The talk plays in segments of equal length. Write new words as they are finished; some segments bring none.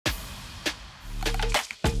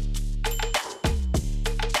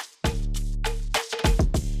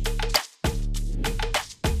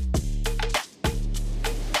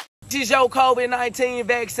is your COVID-19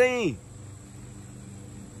 vaccine.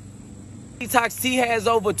 Detox Tea has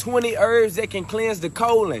over 20 herbs that can cleanse the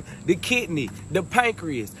colon, the kidney, the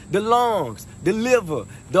pancreas, the lungs, the liver,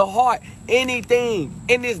 the heart, anything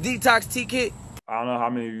in this Detox Tea kit. I don't know how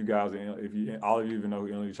many of you guys, all of you even know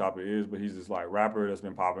who NLE Choppa is, but he's this like rapper that's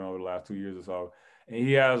been popping over the last 2 years or so. And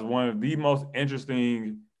he has one of the most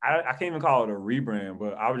interesting, I can't even call it a rebrand,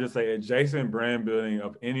 but I would just say adjacent brand building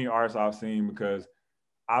of any artist I've seen, because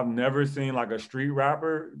I've never seen like a street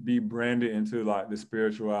rapper be branded into like the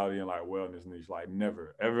spirituality and like wellness niche. Like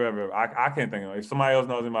never, ever. I can't think of it. If somebody else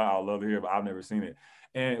knows him, I'd love to hear, but I've never seen it.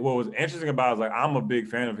 And what was interesting about it is like, I'm a big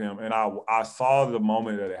fan of him, and I saw the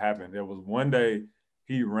moment that it happened. There was one day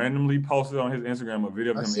he randomly posted on his Instagram a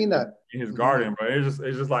video of him in his garden, bro. It's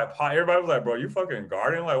just like, everybody was like, bro, you fucking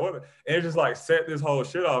garden? Like what? And it just like set this whole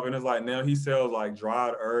shit off. And it's like, now he sells like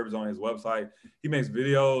dried herbs on his website. He makes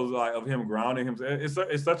videos like of him grounding himself.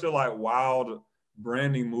 It's such a like wild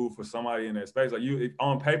branding move for somebody in that space. Like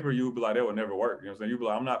on paper, you would be like, that would never work. You know what I'm saying? You'd be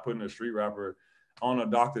like, I'm not putting a street rapper on a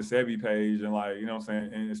Dr. Sebi page and like, you know what I'm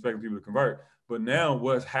saying, and expecting people to convert. But now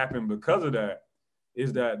what's happened because of that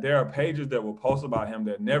is that there are pages that will post about him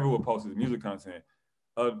that never will post his music content.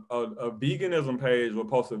 A veganism page will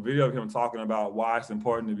post a video of him talking about why it's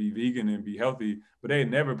important to be vegan and be healthy, but they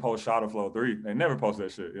never post Shot of Flow 3. They never post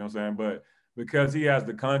that shit, you know what I'm saying? But because he has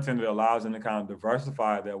the content that allows him to kind of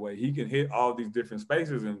diversify that way, he can hit all these different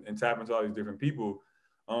spaces and tap into all these different people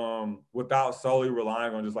without solely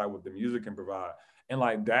relying on just like what the music can provide. And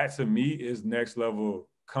like that to me is next level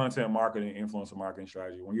content marketing, influencer marketing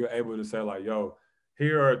strategy. When you're able to say like, yo,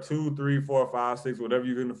 here are 2, 3, 4, 5, 6, whatever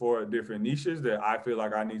you can afford, different niches that I feel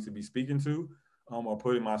like I need to be speaking to or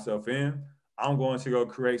putting myself in. I'm going to go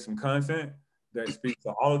create some content that speaks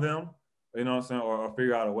to all of them, you know what I'm saying? Or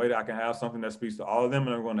figure out a way that I can have something that speaks to all of them,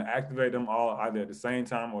 and I'm going to activate them all either at the same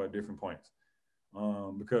time or at different points.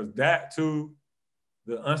 Because that too,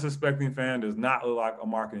 the unsuspecting fan does not look like a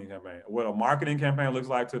marketing campaign. What a marketing campaign looks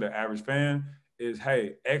like to the average fan is,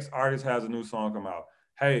 hey, X artist has a new song come out.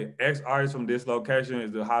 Hey, X artist from this location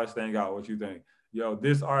is the hottest thing out. What you think? Yo,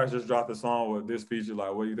 this artist just dropped a song with this feature.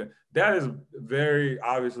 Like, what do you think? That is very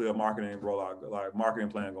obviously a marketing rollout, like marketing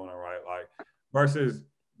plan going on, right? Like versus,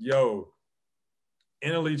 yo,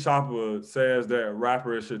 NLE Choppa says that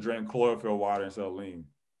rappers should drink chlorophyll water instead of lean,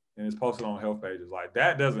 and it's posted on health pages. Like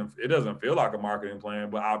that it doesn't feel like a marketing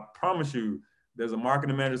plan, but I promise you, there's a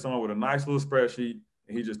marketing manager somewhere with a nice little spreadsheet,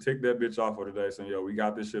 and he just ticked that bitch off for today, saying, yo, we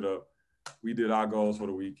got this shit up. We did our goals for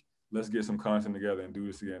the week. Let's get some content together and do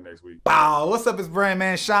this again next week. Wow, what's up? It's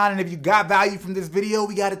BrandMan Sean, and if you got value from this video,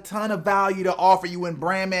 we got a ton of value to offer you in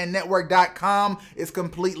BrandManNetwork.com. It's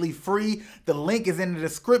completely free. The link is in the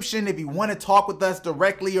description if you want to talk with us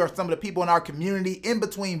directly or some of the people in our community in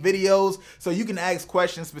between videos, so you can ask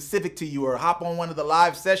questions specific to you or hop on one of the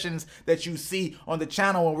live sessions that you see on the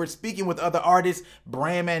channel when we're speaking with other artists.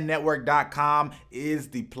 BrandManNetwork.com is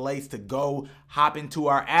the place to go. Hop into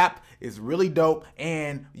our app. It's really dope,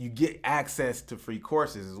 and you get access to free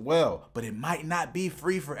courses as well. But it might not be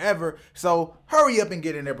free forever, so hurry up and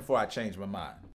get in there before I change my mind.